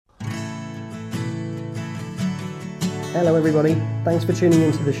Hello everybody, thanks for tuning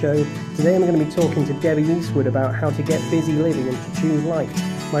into the show. Today I'm going to be talking to Debbie Eastwood about how to get busy living and to choose life.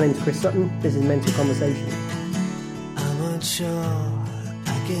 My name's Chris Sutton, this is Mental Conversations. I'm unsure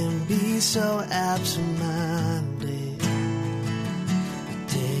I can be so absent-minded.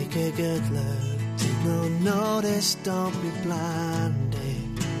 Take a good look, take no notice, don't be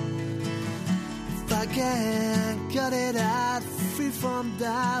blinded. If I can't cut it out, free from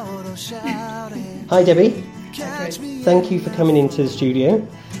doubt or shouting. Hi Debbie. Catch me. Thank you for coming into the studio.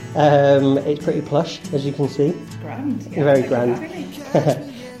 It's pretty plush, as you can see. Grand. Yeah, Very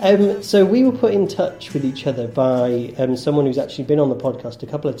grand. So we were put in touch with each other by someone who's actually been on the podcast a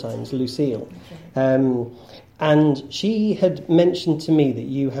couple of times, Lucille. And she had mentioned to me that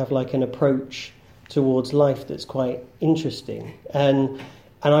you have like an approach towards life that's quite interesting. And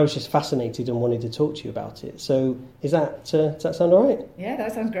I was just fascinated and wanted to talk to you about it. So does that sound all right? Yeah,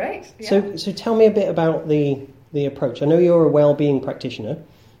 that sounds great. Yeah. So tell me a bit about the approach. I know you're a well-being practitioner,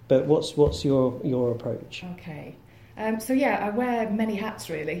 but what's your approach? Okay. I wear many hats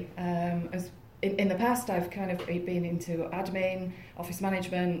really. As in the past, I've kind of been into admin, office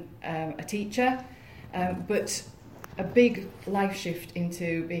management, a teacher, but a big life shift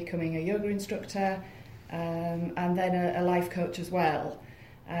into becoming a yoga instructor, and then a life coach as well.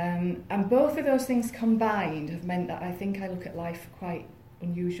 And both of those things combined have meant that I think I look at life quite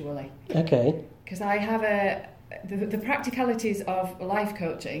unusually. Okay. Because I have the practicalities of life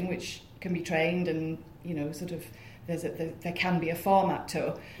coaching, which can be trained and, sort of, there can be a format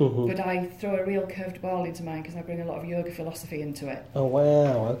to, but I throw a real curved ball into mine because I bring a lot of yoga philosophy into it. Oh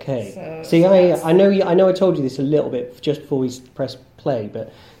wow! Okay. So I know I told you this a little bit just before we press play,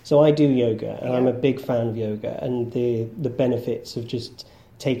 but so I do yoga and I'm a big fan of yoga and the benefits of just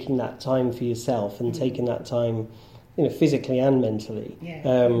taking that time for yourself and taking that time, physically and mentally. Yeah.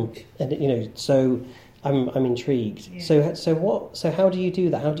 So I'm intrigued. Yeah. So how do you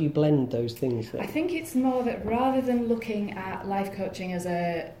do that? How do you blend those things then? I think it's more that rather than looking at life coaching as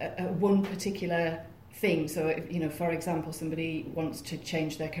a one particular thing, so if, for example, somebody wants to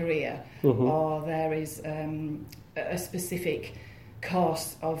change their career, or there is a specific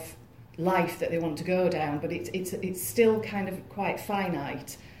course of life that they want to go down, but it's still kind of quite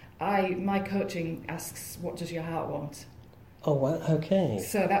finite. My coaching asks, what does your heart want? Oh wow, okay.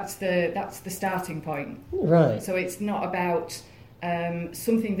 So that's the starting point. Right. So it's not about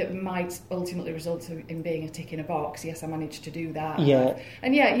something that might ultimately result in being a tick in a box. Yes, I managed to do that. Yeah.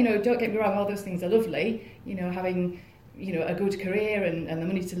 And don't get me wrong, all those things are lovely. Having a good career and the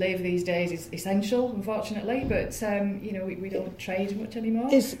money to live these days is essential, unfortunately. But we don't trade much anymore.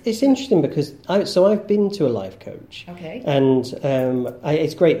 It's interesting because I've been to a life coach. Okay. And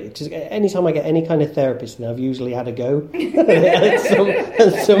it's great because anytime I get any kind of therapist, and I've usually had a go at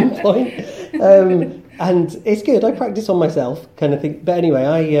some point. And it's good. I practice on myself, kind of thing. But anyway,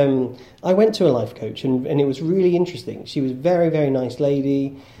 I went to a life coach, and it was really interesting. She was a very, very nice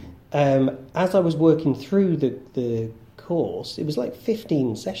lady. As I was working through the course, it was like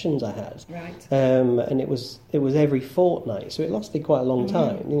 15 sessions I had. Right. And it was every fortnight, so it lasted quite a long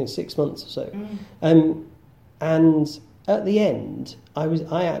time, 6 months or so. And at the end,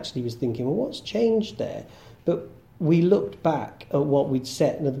 I actually was thinking, well, what's changed there? But we looked back at what we'd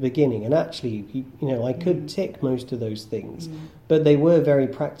set at the beginning, and actually, I could tick most of those things, but they were very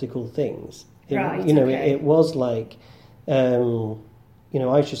practical things. It was like, I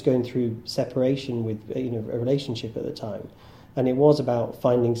was just going through separation with a relationship at the time, and it was about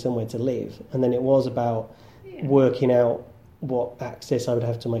finding somewhere to live, and then it was about working out what access I would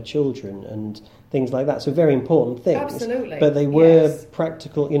have to my children and things like that. So very important things. Absolutely. But they were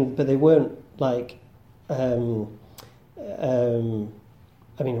practical, but they weren't like,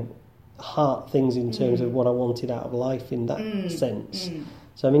 heart things in terms of what I wanted out of life in that sense.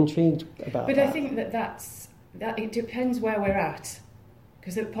 So I'm intrigued about that. But I think that it depends where we're at.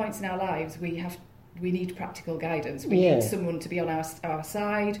 Because at points in our lives, we need practical guidance. We need someone to be on our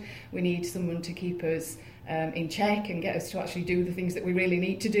side. We need someone to keep us in check and get us to actually do the things that we really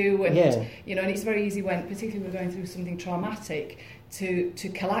need to do. And and it's very easy when, particularly when we're going through something traumatic, to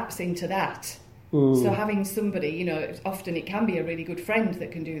collapse into that. So having somebody, often it can be a really good friend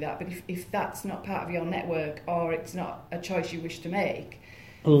that can do that. But if that's not part of your network, or it's not a choice you wish to make,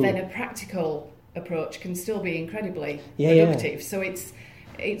 then a practical approach can still be incredibly productive. So it's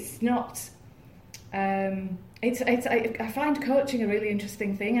not. I find coaching a really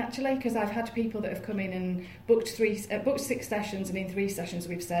interesting thing actually, because I've had people that have come in and booked 6 sessions, and in 3 sessions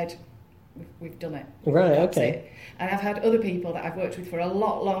we've said we've done it. Right. That's Okay. it. And I've had other people that I've worked with for a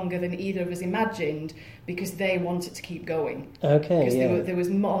lot longer than either of us imagined, because they wanted to keep going. Okay. Because there was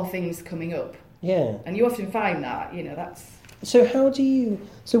more things coming up Yeah. And you often find that, that's... So how do you...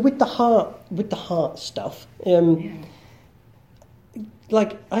 So with the heart stuff,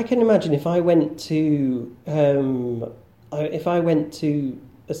 like, I can imagine if I went to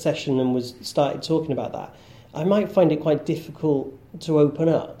a session and started talking about that, I might find it quite difficult to open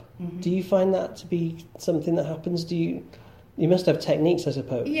up. Mm-hmm. Do you find that to be something that happens? You must have techniques, I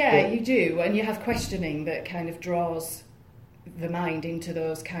suppose. Yeah, you do, and you have questioning that kind of draws the mind into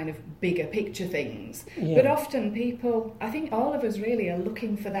those kind of bigger picture things. Yeah. But often people, I think all of us really are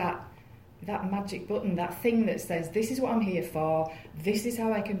looking for that magic button, that thing that says, this is what I'm here for, this is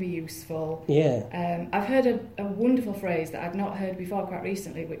how I can be useful. Yeah. I've heard a wonderful phrase that I'd not heard before quite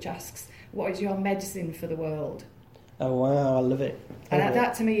recently, which asks, what is your medicine for the world? Oh, wow, I love it. And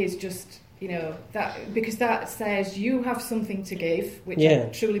that to me is just, that, because that says you have something to give, which I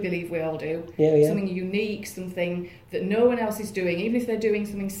truly believe we all do. Yeah. Something unique, something that no one else is doing. Even if they're doing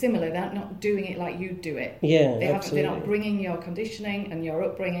something similar, they're not doing it like you do it. Yeah, They're not bringing your conditioning and your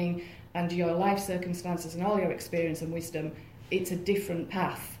upbringing and your life circumstances and all your experience and wisdom. It's a different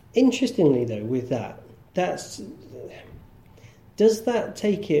path. Interestingly, though, with that, does that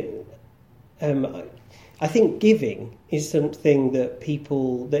take it... I think giving is something that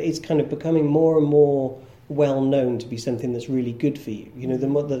is kind of becoming more and more well known to be something that's really good for you.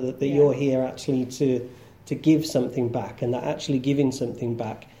 That you're here actually to give something back, and that actually giving something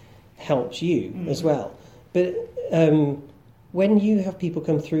back helps you as well. But when you have people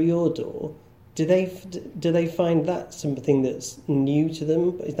come through your door, do they find that something that's new to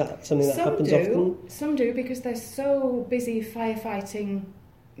them? Is that something that happens often? Some do, because they're so busy firefighting,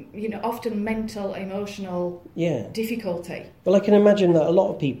 often mental, emotional difficulty. Well, I can imagine that a lot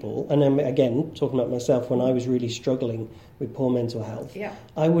of people, and I'm again talking about myself when I was really struggling with poor mental health,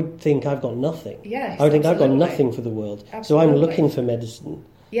 I would think I've got nothing. Yes, I would think absolutely. I've got nothing for the world. Absolutely. So I'm looking for medicine.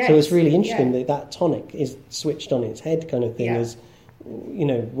 Yes, so it's really interesting that tonic is switched on its head kind of thing as,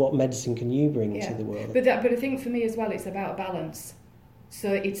 what medicine can you bring to the world? But I think for me as well, it's about balance.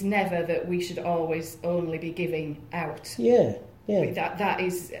 So it's never that we should always only be giving out. Yeah. That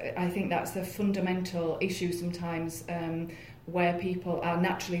is, I think that's the fundamental issue sometimes, where people are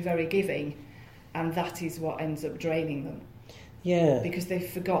naturally very giving, and that is what ends up draining them. Yeah. Because they've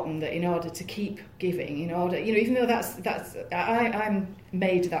forgotten that in order to keep giving, even though that's I'm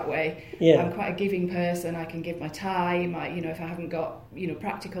made that way. Yeah. I'm quite a giving person. I can give my time. If I haven't got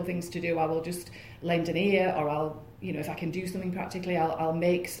practical things to do, I will just lend an ear, or I'll if I can do something practically, I'll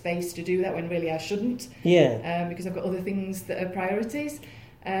make space to do that when really I shouldn't. Yeah. Because I've got other things that are priorities.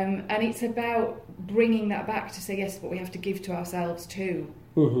 And it's about bringing that back to say, yes, but we have to give to ourselves too.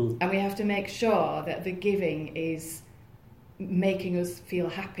 Mm-hmm. And we have to make sure that the giving is making us feel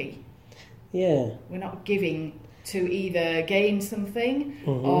happy. Yeah. We're not giving to either gain something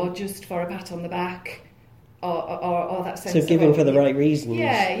or just for a pat on the back or that sense of... So giving for the right reasons.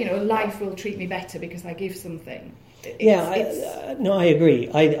 Yeah, life will treat me better because I give something. I agree.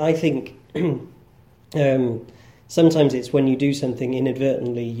 I think sometimes it's when you do something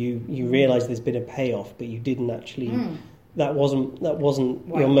inadvertently, you realise there's been a payoff, but you didn't actually... That wasn't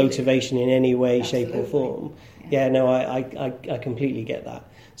your motivation in any way, Absolutely. shape or form. I completely get that.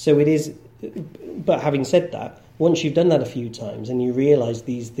 So it is... But having said that, once you've done that a few times and you realise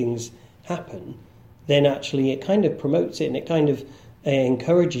these things happen, then actually it kind of promotes it, and it kind of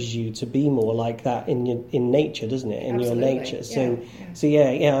encourages you to be more like that in nature, doesn't it? In Absolutely. Your nature. That's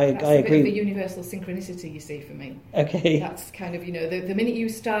I agree. That's the universal synchronicity you see for me. Okay. That's kind of the minute you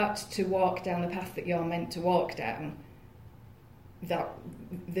start to walk down the path that you're meant to walk down, that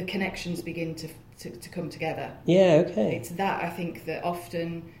the connections begin to come together. Yeah. Okay. It's that, I think, that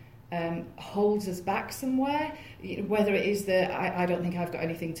often holds us back somewhere, whether it is that I don't think I've got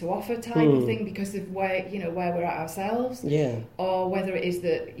anything to offer type of thing because of where we're at ourselves, or whether it is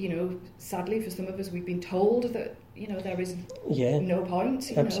that sadly for some of us we've been told that there is no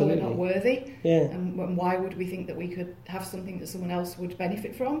point, we're not worthy, and why would we think that we could have something that someone else would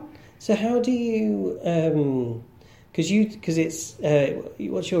benefit from? So how do you because it's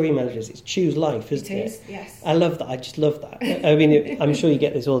what's your email address? It's Choose Life, isn't it? It is, yes. I love that. I just love that. I mean, I'm sure you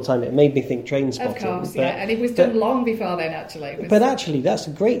get this all the time. It made me think Train Spotting. Of course, and it was done long before then. Actually, but actually, that's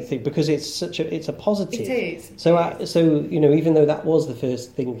a great thing because it's a positive. It is. So even though that was the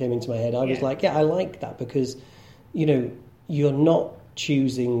first thing that came into my head, I was like, I like that because you're not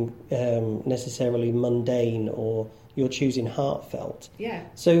choosing necessarily mundane, or you're choosing heartfelt. Yeah.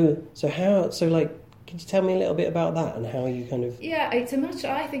 Can you tell me a little bit about that and how you kind of... Yeah, I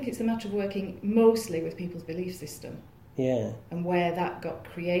think it's a matter of working mostly with people's belief system. Yeah. And where that got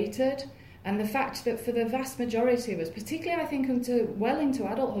created. And the fact that for the vast majority of us, particularly I think into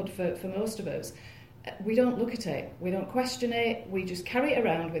adulthood for most of us, we don't look at it, we don't question it, we just carry it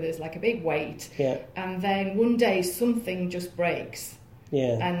around with us like a big weight. Yeah. And then one day something just breaks.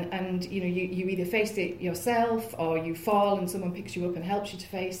 Yeah. And you know, you either face it yourself or you fall and someone picks you up and helps you to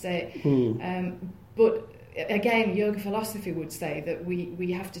face it. But again, yoga philosophy would say that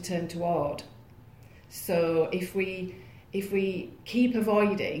we have to turn toward. So if we keep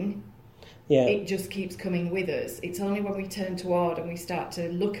avoiding, it just keeps coming with us. It's only when we turn toward and we start to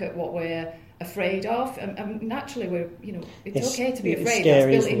look at what we're afraid of, and naturally it's okay to be afraid.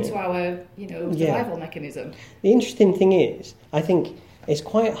 Scary, that's built into our survival mechanism. The interesting thing is, I think it's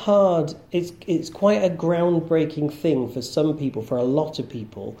quite hard. It's quite a groundbreaking thing for some people, for a lot of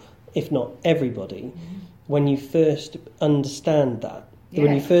people, if not everybody, when you first understand that. Yeah.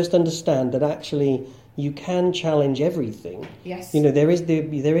 When you first understand that actually you can challenge everything. Yes. You know, there is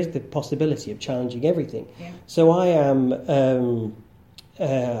the possibility of challenging everything. Yeah. So I am.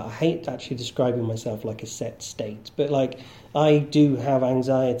 I hate actually describing myself like a set state, but like I do have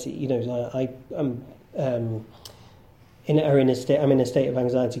anxiety. You know, I'm in a state of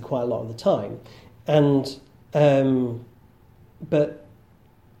anxiety quite a lot of the time, and but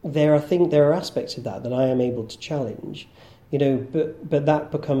there are aspects of that I am able to challenge. You know, but that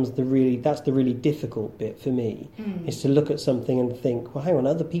becomes the really difficult bit for me, is to look at something and think, well, hang on,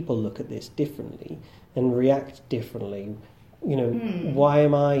 other people look at this differently and react differently. You know, why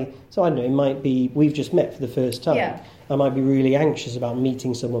am I... So I don't know, it might be, we've just met for the first time. Yeah. I might be really anxious about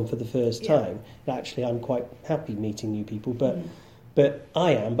meeting someone for the first time. Actually, I'm quite happy meeting new people, but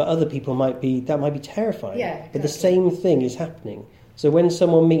I am. But other people might be terrifying. Yeah, exactly. But the same thing is happening. So when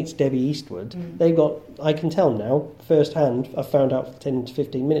someone meets Debbie Eastwood, I can tell now, firsthand, I found out 10 to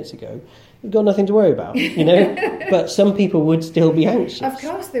 15 minutes ago, you've got nothing to worry about, you know? But some people would still be anxious. Of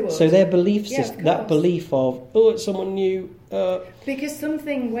course they would. So their belief system, that belief of, it's someone new. Because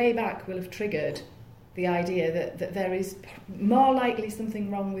something way back will have triggered the idea that there is more likely something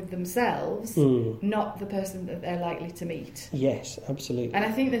wrong with themselves, not the person that they're likely to meet. Yes, absolutely. And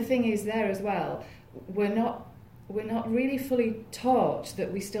I think the thing is there as well, we're not really fully taught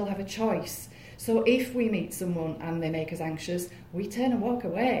that we still have a choice. So if we meet someone and they make us anxious, we turn and walk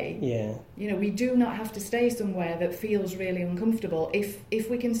away. Yeah. You know, we do not have to stay somewhere that feels really uncomfortable if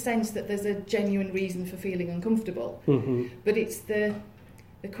we can sense that there's a genuine reason for feeling uncomfortable. Mm-hmm. But it's the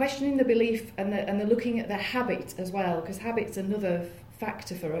questioning the belief and the looking at the habit as well, because habit's another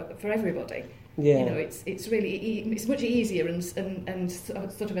factor for everybody. Yeah. You know, it's really it's much easier and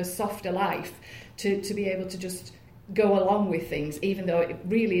sort of a softer life to be able to just go along with things, even though it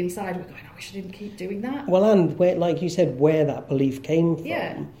really inside we're going, I wish I didn't keep doing that. Well, and where, like you said, where that belief came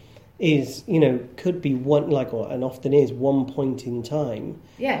from is, you know, could be one, and often is, one point in time.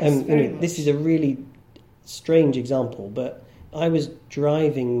 Yes, very much. This is a really strange example, but I was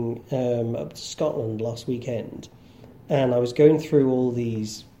driving up to Scotland last weekend, and I was going through all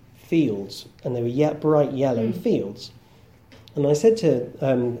these fields, and they were bright yellow fields. And I said to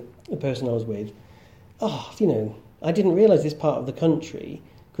the person I was with, I didn't realise this part of the country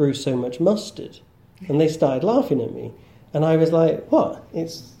grew so much mustard. And they started laughing at me. And I was like, what?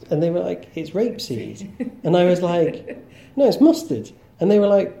 And they were like, it's rapeseed. And I was like, no, it's mustard. And they were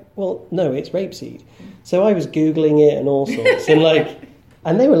like, well, no, it's rapeseed. So I was Googling it and all sorts.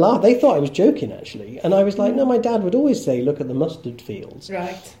 And they were laughing. They thought I was joking, actually. And I was like, no, my dad would always say, look at the mustard fields.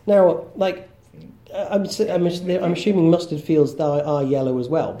 Right. Now, I'm assuming mustard fields are yellow as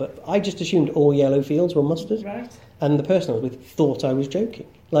well, but I just assumed all yellow fields were mustard. Right. And the person I was with thought I was joking.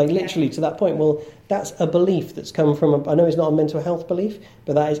 Literally to that point. Well, that's a belief that's come from, I know it's not a mental health belief,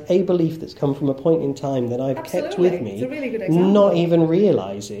 but that is a belief that's come from a point in time that I've kept with me. It's a really good example. Not even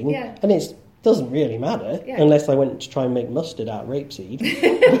realising. Yeah. And it doesn't really matter, unless I went to try and make mustard out of rapeseed.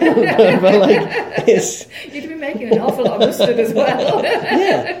 You'd be making an awful lot of mustard as well.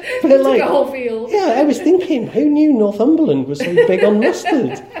 Yeah. But took a whole field. Yeah, I was thinking, who knew Northumberland was so big on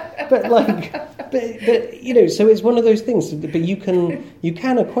mustard? But you know, so it's one of those things. But you can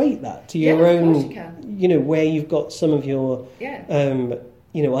equate that to your own, where you've got some of your,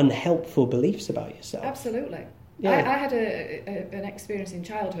 unhelpful beliefs about yourself. Absolutely. Yeah. I had an experience in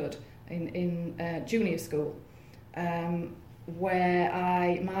childhood in junior school, where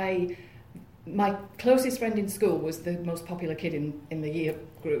my closest friend in school was the most popular kid in the year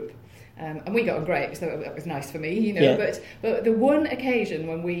group. And we got on great, so that was nice for me, you know. Yeah. But the one occasion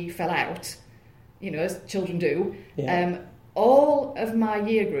when we fell out, you know, as children do, all of my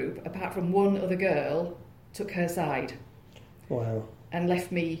year group, apart from one other girl, took her side. Wow. And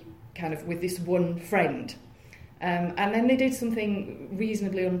left me kind of with this one friend. And then they did something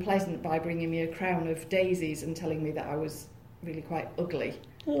reasonably unpleasant by bringing me a crown of daisies and telling me that I was really quite ugly.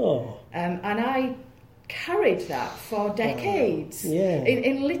 Oh. And I carried that for decades,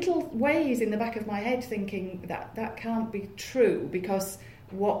 in little ways in the back of my head, thinking that can't be true, because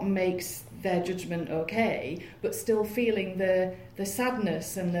what makes their judgment okay, but still feeling the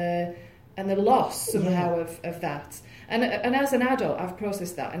sadness and the loss somehow of that. And as an adult, I've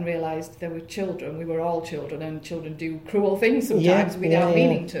processed that and realised there were children. We were all children, and children do cruel things sometimes without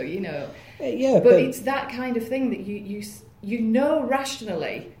meaning to, you know. But it's that kind of thing that you know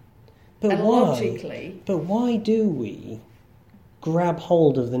rationally and logically. But why do we grab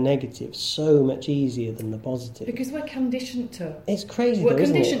hold of the negative so much easier than the positive? Because we're conditioned to. It's crazy. We're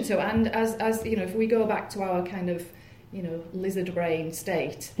conditioned to, and as you know, if we go back to our kind of, you know, lizard brain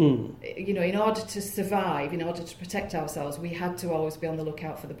state, you know, in order to survive, in order to protect ourselves, we had to always be on the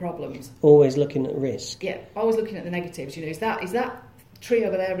lookout for the problems. Always looking at risk. Yeah, always looking at the negatives. You know, is that tree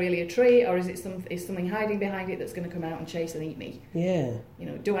over there really a tree, or is something hiding behind it that's going to come out and chase and eat me? Yeah. You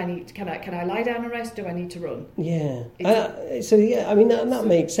know, can I lie down and rest? Do I need to run? Yeah. I mean that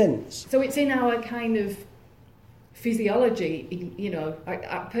makes sense. So it's in our kind of physiology. You know,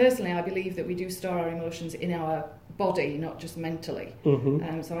 I personally, I believe that we do store our emotions in our body, not just mentally.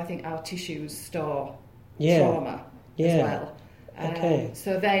 Mm-hmm. So I think our tissues store trauma as well. Okay.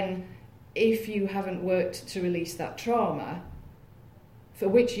 So then, if you haven't worked to release that trauma, for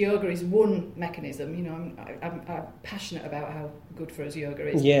which yoga is one mechanism, you know, I'm passionate about how good for us yoga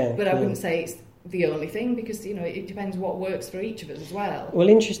is. But I wouldn't say it's the only thing, because, you know, it depends what works for each of us as well. Well,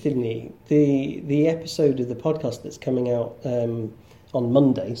 interestingly, the episode of the podcast that's coming out on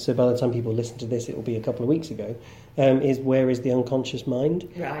Monday, so by the time people listen to this, it will be a couple of weeks ago, is Where is the Unconscious Mind?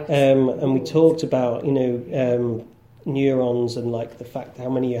 Right. And we talked about, you know, neurons and like the fact how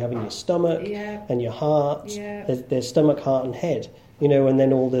many you have in your stomach and your heart. There's stomach, heart and head. You know, and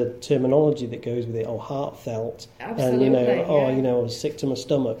then all the terminology that goes with it, heartfelt, absolutely, and, you know, you know, I was sick to my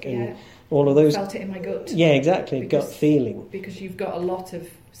stomach, and all of those. Felt it in my gut. Yeah, exactly, gut feeling. Because you've got a lot of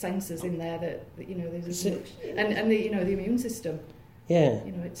sensors in there that you know, there's much, and the, you know, the immune system. Yeah.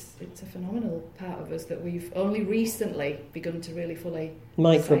 You know, it's a phenomenal part of us that we've only recently begun to really fully...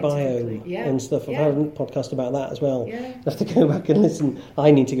 Microbiome and stuff. I've had a podcast about that as well. I have to go back and listen.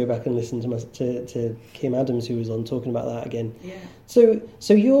 I need to go back and listen to Kim Adams, who was on, talking about that again. Yeah. So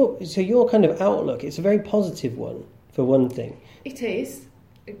your kind of outlook, it's a very positive one, for one thing. It is.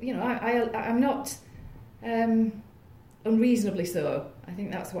 You know, I'm not unreasonably so. I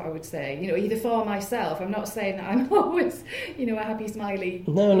think that's what I would say. You know, either for myself, I'm not saying that I'm always, you know, a happy, smiley.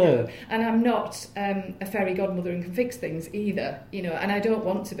 No. And I'm not a fairy godmother and can fix things either. You know, and I don't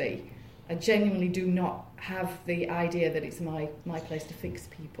want to be. I genuinely do not have the idea that it's my place to fix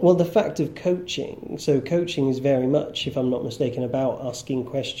people. Well, the fact of coaching, so coaching is very much, if I'm not mistaken, about asking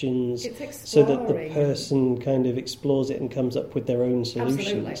questions so that the person kind of explores it and comes up with their own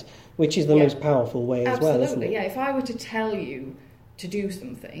solutions, which is the most powerful way as well, isn't it? Yeah, if I were to tell you to do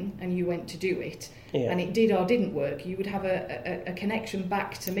something and you went to do it and it did or didn't work, you would have a connection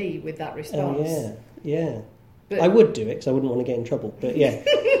back to me with that response. Oh, yeah. But I would do it because I wouldn't want to get in trouble, but yeah,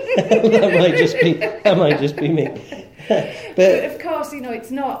 that might just be me. but of course, you know,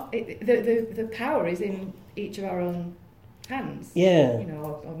 it's not. The power is in each of our own hands. Yeah, you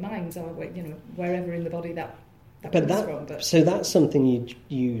know, or minds, or you know, wherever in the body that comes from. But so that's something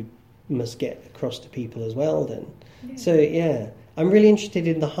you must get across to people as well. Then, so I'm really interested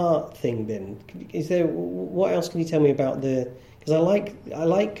in the heart thing. Then, what else can you tell me about the? Because I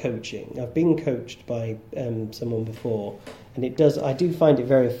like coaching. I've been coached by someone before, and I do find it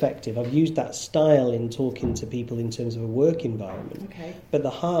very effective. I've used that style in talking to people in terms of a work environment. Okay. But the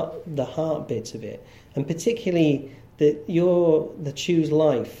heart bit of it, and particularly the choose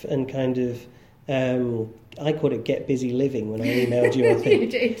life and kind of I called it get busy living when I emailed you. I think you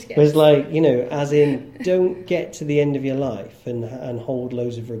did, yes. It was like, you know, as in don't get to the end of your life and hold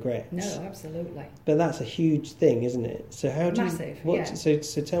loads of regrets. No, absolutely. But that's a huge thing, isn't it? So how do Massive,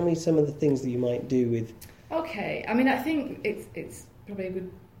 So tell me some of the things that you might do with. Okay, I mean, I think it's probably a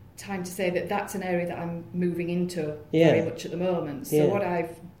good time to say that that's an area that I'm moving into very much at the moment. So what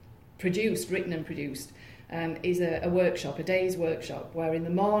I've written and produced, is a workshop, a day's workshop, where in the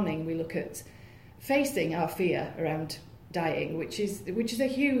morning we look at facing our fear around dying, which is a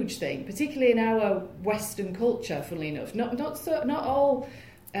huge thing, particularly in our Western culture. Funnily enough, not all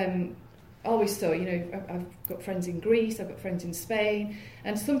always so. You know, I've got friends in Greece, I've got friends in Spain,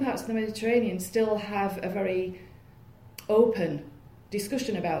 and some parts of the Mediterranean still have a very open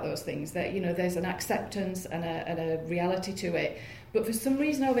discussion about those things, that, you know, there's an acceptance and a reality to it. But for some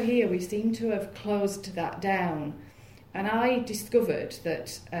reason over here, we seem to have closed that down. And I discovered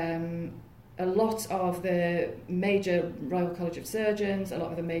that a lot of the major Royal College of Surgeons, a lot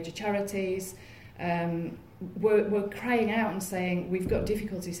of the major charities, were crying out and saying, we've got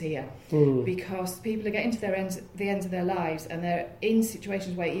difficulties here because people are getting to the ends of their lives, and they're in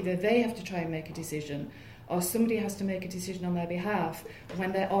situations where either they have to try and make a decision or somebody has to make a decision on their behalf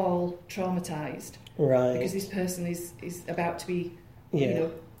when they're all traumatised. Right. Because this person is about to be, Yeah. you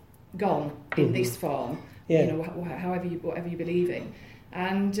know, gone in this form, Yeah. you know, whatever you believe in.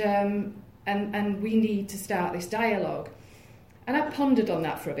 And we need to start this dialogue. And I pondered on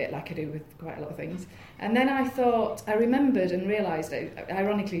that for a bit, like I do with quite a lot of things. And then I remembered and realised,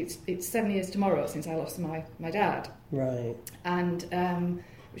 ironically, it's 7 years tomorrow since I lost my dad. Right. And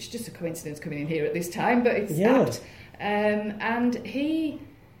which is just a coincidence coming in here at this time, but it's Yeah. apt. And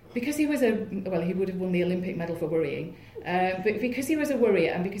because he was he would have won the Olympic medal for worrying, but because he was a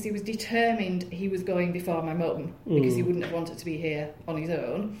worrier and because he was determined he was going before my mum, because he wouldn't have wanted to be here on his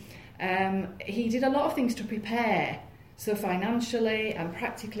own, he did a lot of things to prepare. So financially and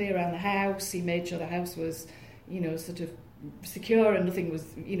practically around the house, he made sure the house was, you know, sort of secure and nothing was,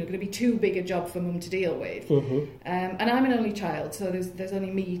 you know, going to be too big a job for mum to deal with. And I'm an only child, so there's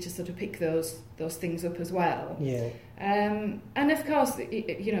only me to sort of pick those things up as well. Yeah. And of course,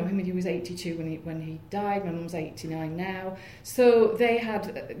 you know, he was 82 when he died. My mum's 89 now. So they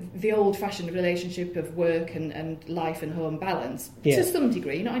had the old-fashioned relationship of work and life and home balance to some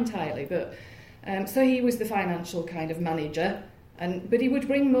degree, not entirely, but so he was the financial kind of manager. But he would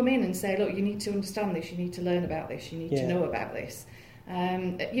bring mum in and say, look, you need to understand this, you need to learn about this, you need to know about this.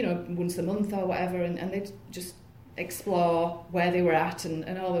 You know, once a month or whatever, and they'd just explore where they were at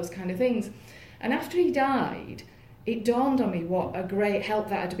and all those kind of things. And after he died, it dawned on me what a great help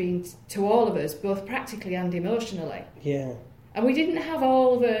that had been to all of us, both practically and emotionally. Yeah. And we didn't have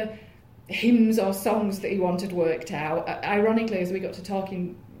all the hymns or songs that he wanted worked out. Ironically, as we got to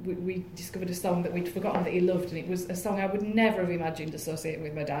talking, we discovered a song that we'd forgotten that he loved, and it was a song I would never have imagined associating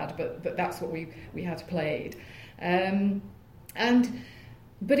with my dad, but that's what we had played.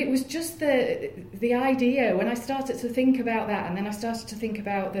 But it was just the idea, when I started to think about that, and then I started to think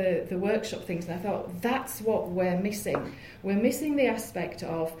about the workshop things, and I thought, that's what we're missing. We're missing the aspect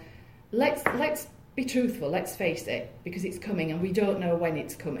of, let's be truthful, let's face it, because it's coming and we don't know when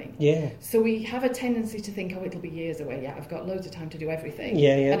it's coming. Yeah. So we have a tendency to think, oh, it'll be years away, I've got loads of time to do everything.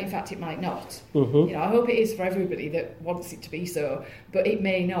 Yeah, yeah. And in fact, it might not. You know, I hope it is for everybody that wants it to be so, but it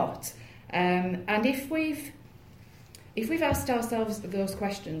may not. And if we've asked ourselves those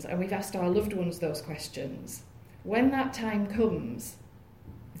questions and we've asked our loved ones those questions, when that time comes,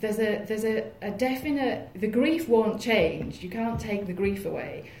 there's a definite, the grief won't change, you can't take the grief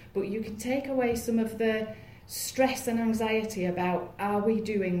away, but you can take away some of the stress and anxiety about, are we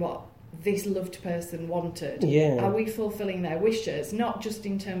doing what this loved person wanted? Yeah. Are we fulfilling their wishes? Not just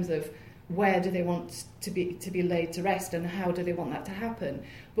in terms of where do they want to be laid to rest and how do they want that to happen,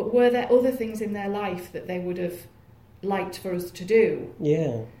 but were there other things in their life that they would have liked for us to do?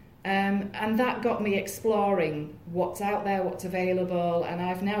 Yeah. And that got me exploring what's out there, what's available, and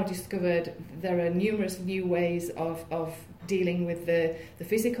I've now discovered there are numerous new ways of dealing with the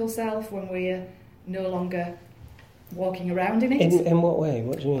physical self when we're no longer walking around in it. In what way?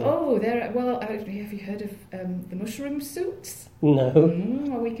 What do you mean? Oh, have you heard of the mushroom suits? No.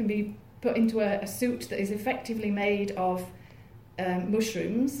 Well, we can be put into a suit that is effectively made of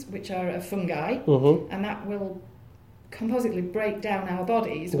mushrooms, which are a fungi, and that will compositely break down our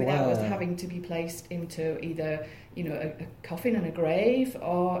bodies without us having to be placed into either, you know, a coffin and a grave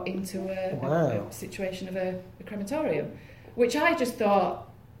or into a situation of a crematorium, which I just thought,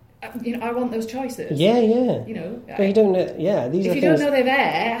 you know, I want those choices. Yeah, yeah. You know, but you don't know. Yeah, these if are you things. don't know they're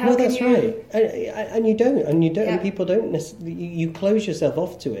there, how can that's you? Right. And you don't, Yeah. and people don't necessarily. You close yourself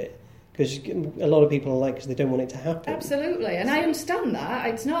off to it. Because a lot of people are like, because they don't want it to happen. Absolutely, and I understand that.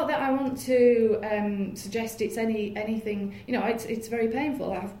 It's not that I want to suggest it's anything. You know, it's very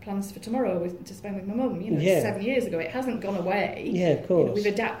painful. I have plans for tomorrow to spend with my mum. You know, 7 years ago, it hasn't gone away. Yeah, of course. You know, we've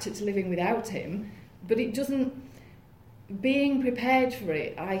adapted to living without him, but it doesn't. Being prepared for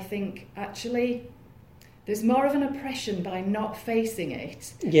it, I think, actually, there's more of an oppression by not facing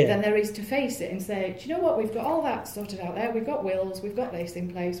it than there is to face it and say, do you know what, we've got all that sorted out there, we've got wills, we've got this in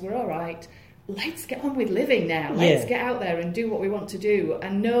place, we're all right, let's get on with living now, let's get out there and do what we want to do,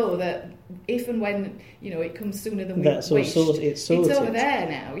 and know that if and when, you know, it comes sooner than we wished, it's over there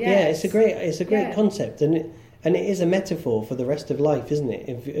now. Yes. Yeah, it's a great concept, and it is a metaphor for the rest of life, isn't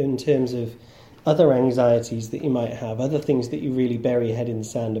it, in terms of other anxieties that you might have, other things that you really bury your head in the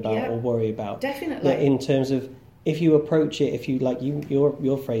sand about or worry about. Definitely. That in terms of, if you approach it, if you like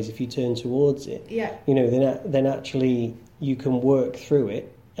your phrase, if you turn towards it, then actually you can work through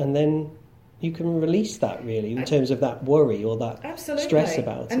it, and then you can release that really in terms of that worry or that stress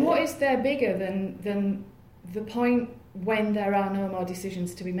about it. And what is there bigger than the point when there are no more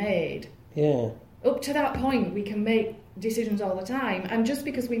decisions to be made? Yeah. Up to that point, we can make decisions all the time, and just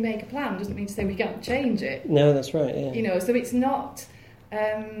because we make a plan doesn't mean to say we can't change it. No, that's right. Yeah. So it's not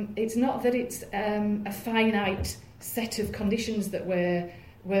that it's a finite set of conditions that we're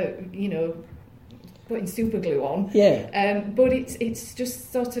putting super glue on. Yeah. But it's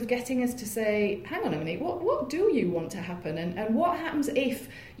just sort of getting us to say, hang on a minute, what do you want to happen, and what happens if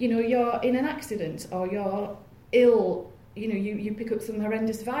you're in an accident or you're ill. You pick up some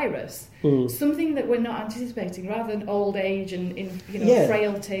horrendous virus, something that we're not anticipating, rather than old age and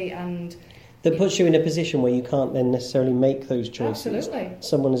frailty, and that puts you in a position where you can't then necessarily make those choices. Absolutely.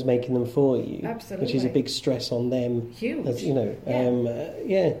 Someone is making them for you. Absolutely. Which is a big stress on them. Huge.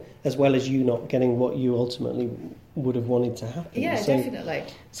 As well as you not getting what you ultimately would have wanted to happen. Yeah, definitely.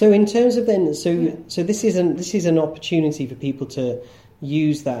 So in terms of then, so this is an opportunity for people to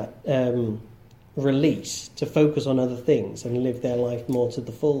use that release to focus on other things and live their life more to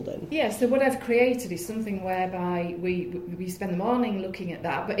the full then. Yeah, so what I've created is something whereby we spend the morning looking at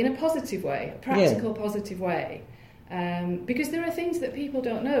that, but in a positive way, a practical positive way. Because there are things that people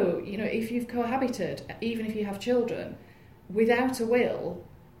don't know. If you've cohabited, even if you have children, without a will,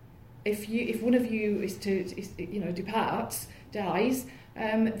 if one of you departs, dies,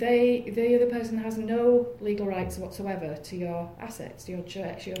 the other person has no legal rights whatsoever to your assets, to your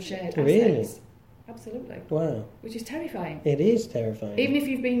shared assets. Really? Absolutely. Wow. Which is terrifying. It is terrifying. Even if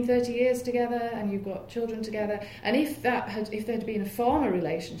you've been 30 years together and you've got children together, and if there had been a former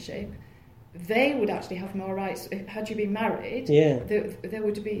relationship, they would actually have more rights. Had you been married, there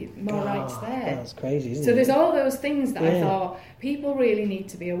would be more rights there. That's crazy, isn't it? So there's all those things that I thought people really need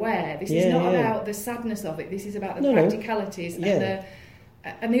to be aware. This is not about the sadness of it. This is about the practicalities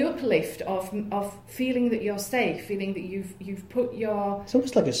and the uplift of feeling that you're safe, feeling that you've put your... It's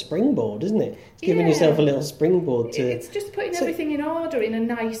almost like a springboard, isn't it? It's giving yourself a little springboard to... It's just putting everything in order in a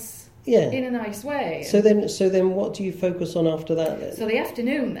nice way. So then what do you focus on after that then? So the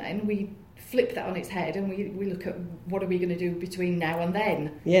afternoon then, we flip that on its head and we look at what are we going to do between now and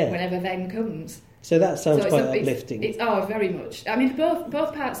then, whenever then comes. So that sounds quite uplifting. It's very much. I mean,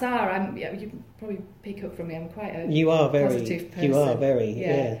 both parts are. You can probably pick up from me. I'm quite a positive person. You are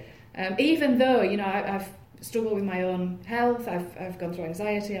very. Even though I've struggled with my own health. I've gone through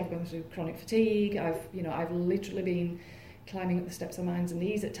anxiety. I've gone through chronic fatigue. I've literally been climbing up the steps on my hands and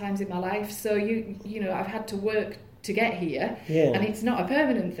knees at times in my life. So I've had to work to get here, and it's not a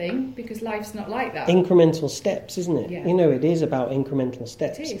permanent thing because life's not like that. Incremental steps, isn't it? Yeah. It is about incremental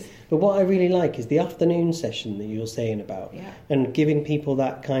steps. It is. But what I really like is the afternoon session that you're saying about, and giving people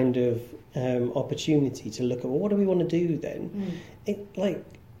that kind of opportunity to look at, well, what do we want to do then?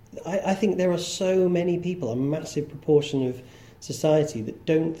 I think there are so many people, a massive proportion of society, that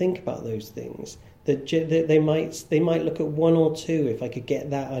don't think about those things. That they might look at one or two. If I could get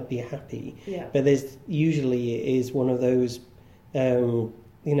that, I'd be happy. Yeah. But there's usually it is one of those, a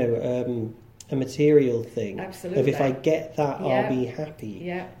material thing. Absolutely. Of if I get that, I'll be happy.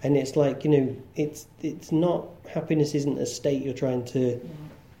 Yeah. And it's like it's not, happiness isn't a state you're trying to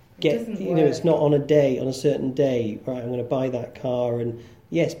get. It's not on a certain day. Right, I'm going to buy that car, and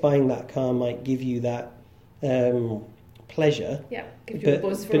yes, buying that car might give you that. Pleasure. Yeah, gives you a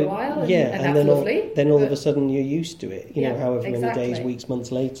buzz for a while, and that's then lovely. Then all of a sudden you're used to it. However many days, weeks,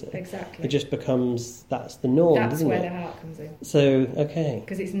 months later. Exactly. It just becomes that's the norm. That's where it? the heart comes in. So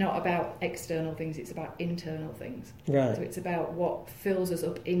because it's not about external things; it's about internal things. Right. So it's about what fills us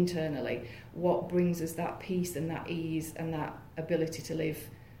up internally, what brings us that peace and that ease and that ability to live,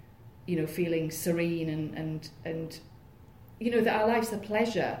 feeling serene and. That our life's a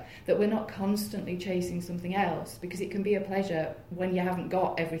pleasure, that we're not constantly chasing something else, because it can be a pleasure when you haven't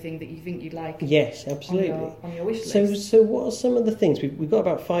got everything that you think you'd like. Yes, absolutely. On your wish list. So what are some of the things, we've got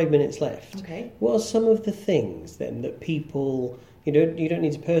about 5 minutes left. Okay. What are some of the things then that people, you don't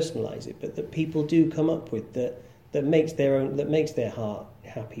need to personalise it, but that people do come up with that makes their heart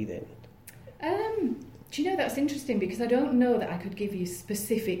happy then? Do you know, that's interesting, because I don't know that I could give you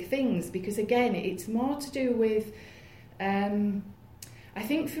specific things, because again, it's more to do with I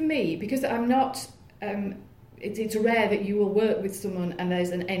think for me, because I'm not, it's rare that you will work with someone and there's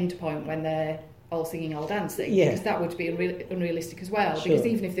an end point when they're all singing, all dancing, because that would be unrealistic as well. Sure. Because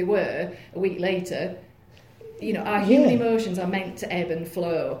even if they were, a week later, our human emotions are meant to ebb and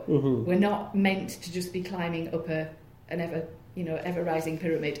flow. Mm-hmm. We're not meant to just be climbing up an ever rising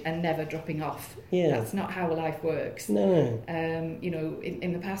pyramid and never dropping off. Yeah. That's not how life works. No.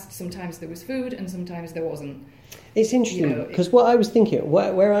 In the past, sometimes there was food and sometimes there wasn't. It's interesting because what I was thinking,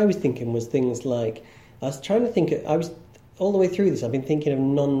 where I was thinking was things like, I was trying to think, all the way through this, I've been thinking of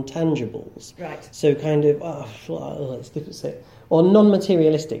non-tangibles. Right. So kind of, it's difficult to say, or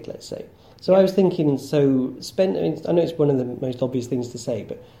non-materialistic, let's say. So I was thinking, I know it's one of the most obvious things to say,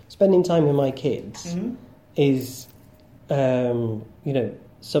 but spending time with my kids is,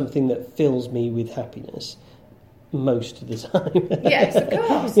 something that fills me with happiness most of the time. Yes, of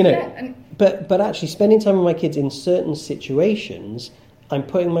course. But actually spending time with my kids in certain situations, I'm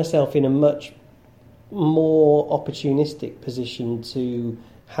putting myself in a much more opportunistic position to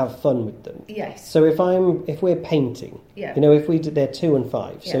have fun with them. Yes. So if we're painting, they're 2 and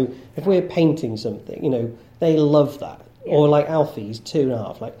 5. So if we're painting something, they love that. Yeah. Or like Alfie's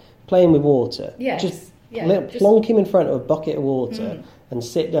 2.5, like playing with water. Yes. Plonk him in front of a bucket of water and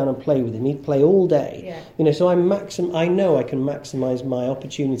sit down and play with him. He'd play all day. Yeah. So I know I can maximise my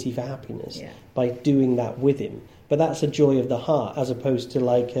opportunity for happiness by doing that with him. But that's a joy of the heart, as opposed to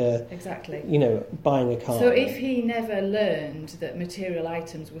exactly. Buying a car. So if he never learned that material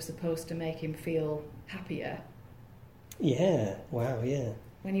items were supposed to make him feel happier. Yeah. Wow. Yeah.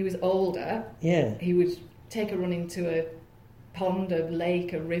 When he was older. Yeah. He would take a run into a pond, a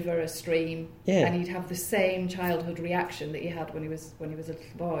lake, a river, a stream, and he'd have the same childhood reaction that he had when he was a little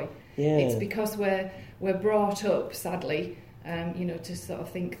boy. Yeah. It's because we're brought up, sadly, to sort of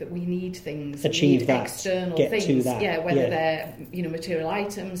think that we need things, achieve that, external get things, to that. Whether they're material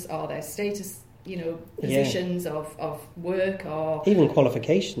items or their status, positions of work or even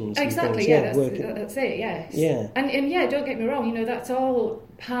qualifications. Exactly, that's it. Yes, yeah, and don't get me wrong, that's all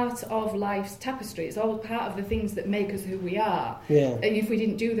part of life's tapestry. It's all part of the things that make us who we are. Yeah, and if we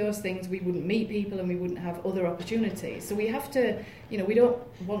didn't do those things, we wouldn't meet people and we wouldn't have other opportunities. So we have to, we don't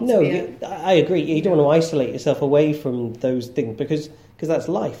want to be I agree. You don't want to isolate yourself away from those things because that's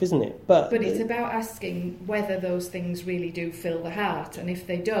life, isn't it? But it's about asking whether those things really do fill the heart, and if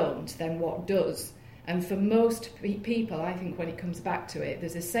they don't, then what does? And for most people, I think when it comes back to it,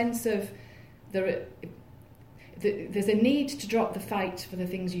 there's a sense of there's a need to drop the fight for the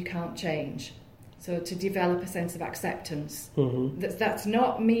things you can't change. So to develop a sense of acceptance. Mm-hmm. That's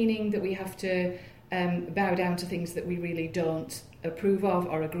not meaning that we have to bow down to things that we really don't approve of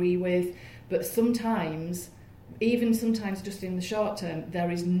or agree with, but sometimes just in the short term,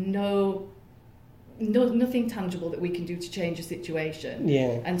 there is nothing tangible that we can do to change a situation.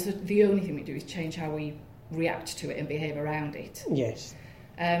 Yeah. And so the only thing we do is change how we react to it and behave around it. Yes.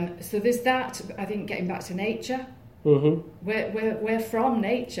 So there's that, I think, getting back to nature. Mm-hmm. We're from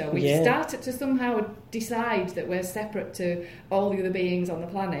nature. We've started to somehow decide that we're separate to all the other beings on the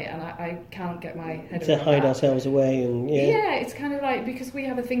planet, and I can't get my head around to hide that. ourselves away and it's kind of like because we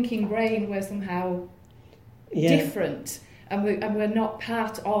have a thinking brain, we're somehow different, and we're not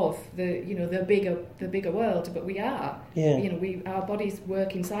part of the bigger world, but we are. Our bodies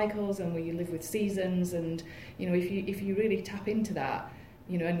work in cycles, and we live with seasons, and if you really tap into that.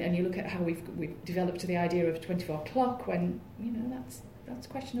 And you look at how we've developed to the idea of 24 o'clock when, that's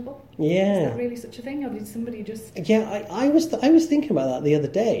questionable. Yeah. Is that really such a thing? Or did somebody just... Yeah, I was thinking about that the other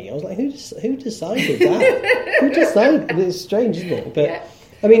day. I was like, who decided that? Who decided? It's strange, isn't it? But, yeah.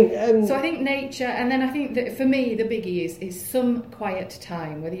 I mean... So I think nature, and then I think that for me, the biggie is some quiet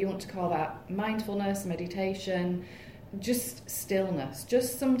time, whether you want to call that mindfulness, meditation... Just stillness,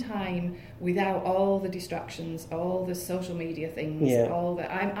 just some time without all the distractions, all the social media things, all that.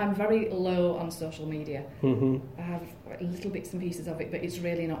 I'm very low on social media. Mm-hmm. I have little bits and pieces of it, but it's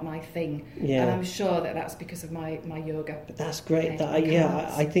really not my thing. Yeah. And I'm sure that's because of my yoga. But that's great.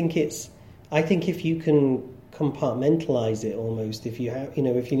 I think if you can compartmentalise it almost, if you have,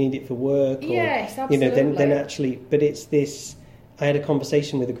 if you need it for work, or, yes, absolutely. then actually, but it's this. I had a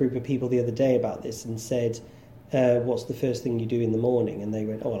conversation with a group of people the other day about this and said. What's the first thing you do in the morning? And they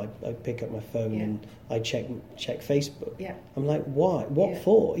went, I pick up my phone and I check Facebook. Yeah. I'm like, why? What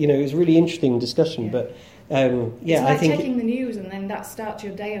for? It was a really interesting discussion, but it's like I think checking the news and then that starts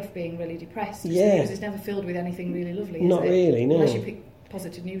your day off being really depressed. Yeah. The news is never filled with anything really lovely, Not really, no. Unless you pick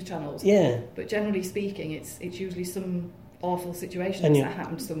positive news channels. Yeah. But generally speaking, it's usually some awful situation that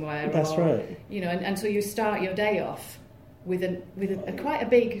happened somewhere. That's right. And so you start your day off with a quite a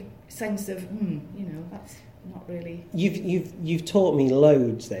big sense of, that's... not really. You've taught me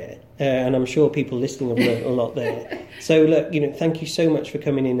loads there, and I'm sure people listening have learnt a lot there. So look, thank you so much for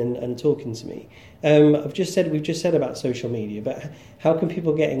coming in and talking to me. We've just said about social media, but how can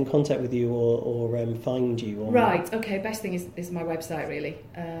people get in contact with you or find you? Right. Okay. Best thing is my website really.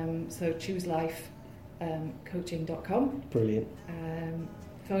 So chooselifecoaching.com. Brilliant.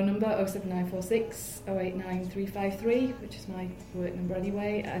 Phone number 07946 089 353, which is my work number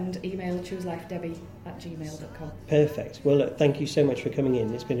anyway, and email chooselifedebbie@gmail.com. Perfect. Well, look, thank you so much for coming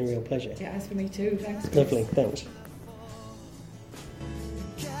in. It's been a real pleasure. Yeah, as for me too. Thanks. Chris. Lovely. Thanks.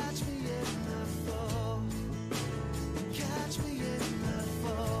 Catch me in the fall. Catch me in the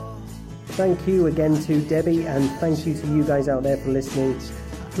fall. Thank you again to Debbie, and thank you to you guys out there for listening.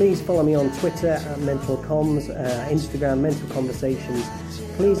 Please follow me on Twitter @MentalComms, Instagram Mental Conversations.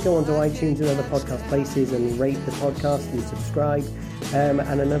 Please go onto iTunes and other podcast places and rate the podcast and subscribe. And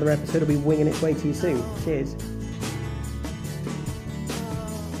another episode will be winging its way to you soon. Cheers.